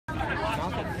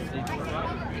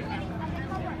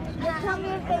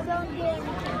if they don't get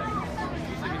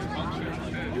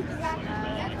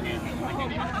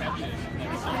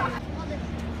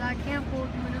Zack Hample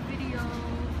doing a video.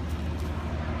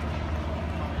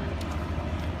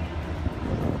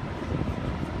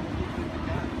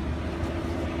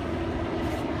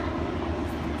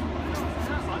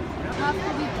 Half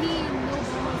MVP and no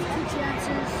balls, 2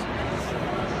 chances.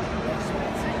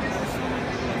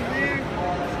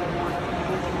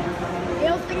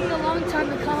 They'll taking a long time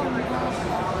to come, but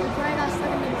the Bright House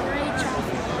let him a great job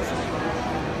for us.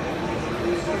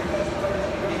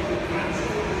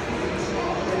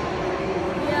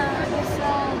 Yeah, I guess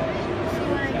see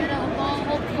when I get a ball.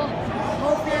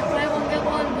 Hopefully I won't get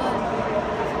one, but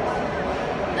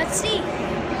let's see.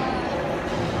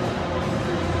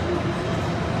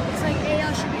 Looks like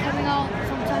AL should be coming out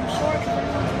sometime short because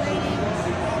everyone's waiting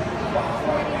patiently.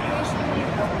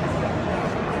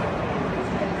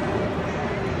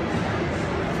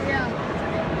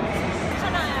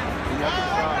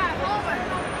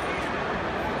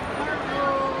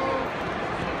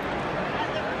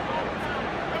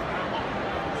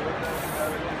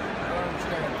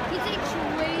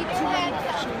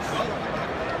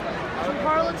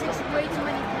 Carlo takes way too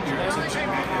many pictures. Max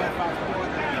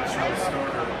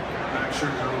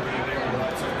Scherzer will be available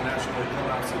outside the National League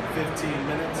clubhouse in 15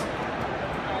 minutes.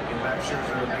 And Max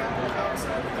Scherzer available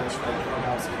outside the National League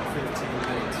clubhouse in 15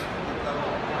 minutes.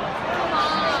 Come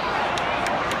on.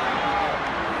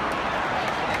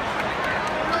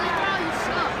 Really, bro, you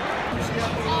suck.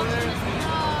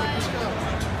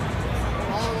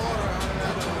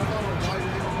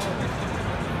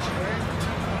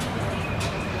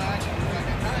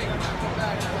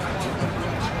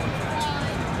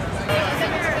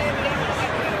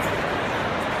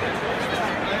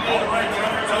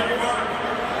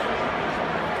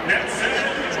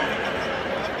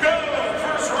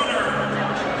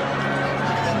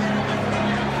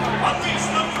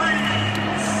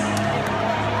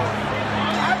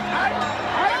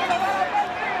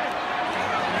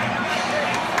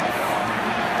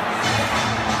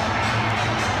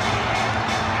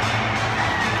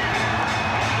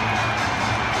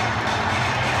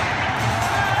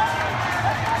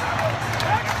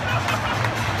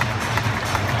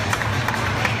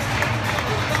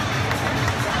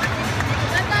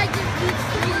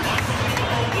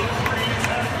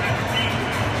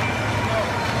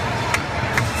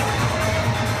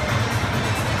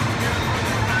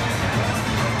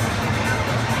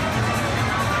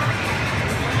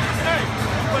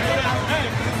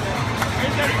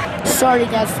 Sorry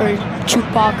guys for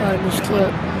Chewbacca in this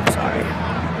clip. Sorry.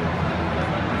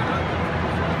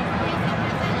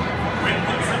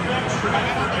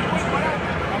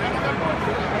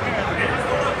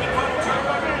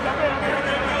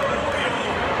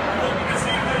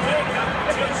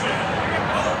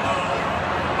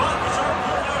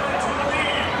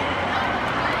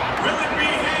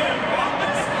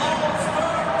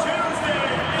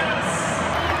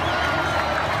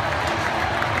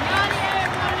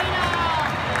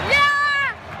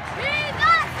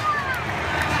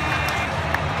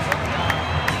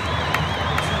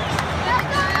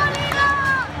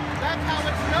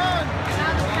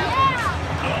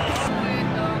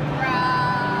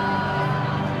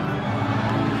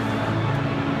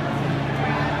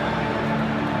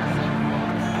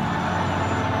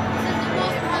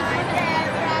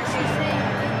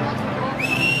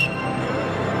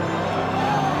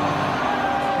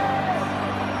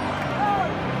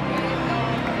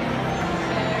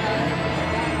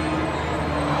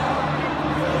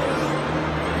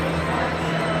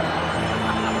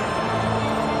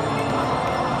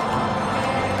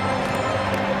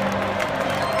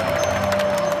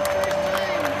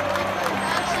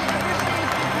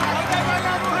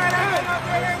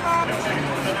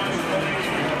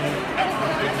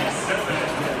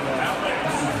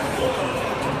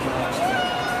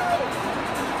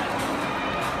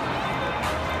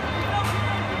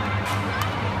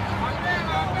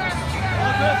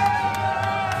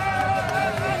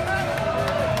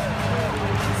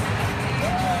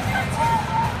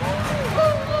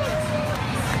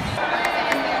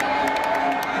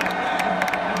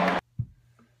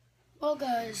 Well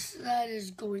guys, that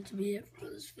is going to be it for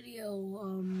this video.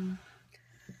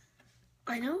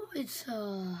 I know it's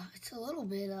a little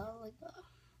bit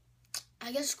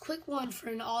I guess quick one for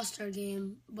an All-Star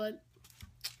game, but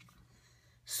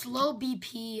slow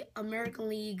BP, American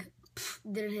League,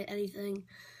 didn't hit anything.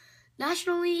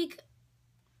 National League,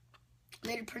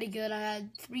 they did pretty good. I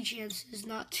had 3 chances,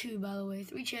 not 2 by the way,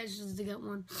 3 chances to get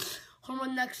one. Home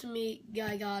run next to me,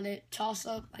 guy got it. Toss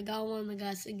up, I got one. The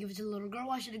guy said, give it to the little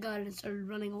girl. I should have got it and started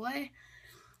running away.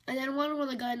 And then one where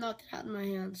the guy knocked it out in my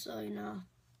hand, so, you know.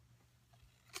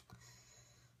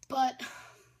 But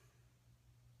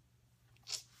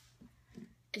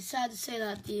it's sad to say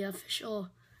that the official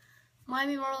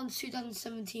Miami Marlins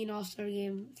 2017 All-Star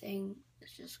Game thing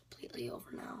is just completely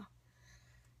over now.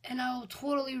 And I will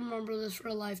totally remember this for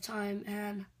a lifetime.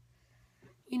 And,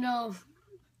 you know,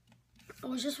 it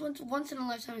was just once in a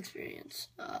lifetime experience.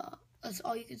 That's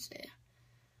all you could say.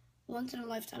 Once in a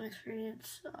lifetime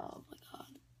experience. Oh my God.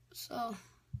 So,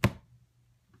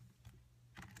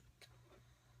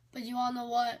 but you all know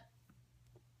what?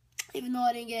 Even though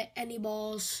I didn't get any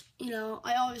balls, you know,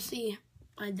 I obviously,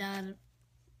 my dad,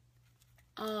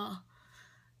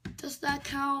 does that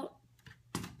count?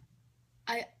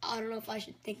 I don't know if I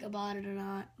should think about it or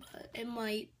not, but it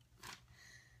might,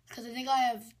 because I think I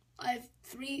have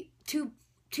two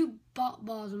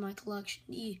balls in my collection,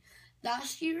 the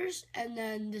last year's and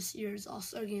then this year's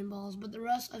All-Star Game balls, but the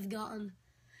rest I've gotten.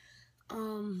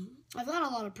 I've got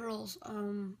a lot of pearls.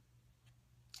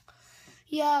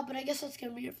 Yeah, but I guess that's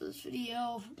gonna be it for this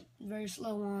video. Very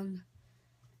slow one.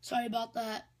 Sorry about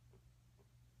that.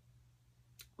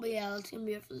 But yeah, that's gonna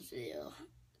be it for this video.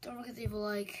 Don't forget to leave a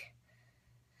like.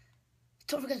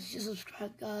 Don't forget to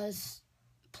subscribe, guys.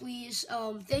 Please.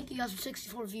 Thank you guys for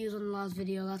 64 views on the last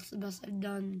video. That's the best I've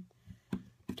done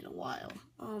in a while.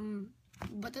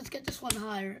 But let's get this one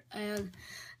higher, and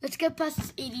let's get past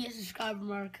this 80 subscriber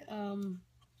mark.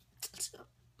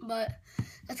 But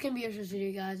that's gonna be it for this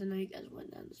video, guys. I know you guys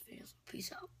went down this video, so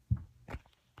peace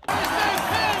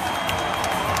out.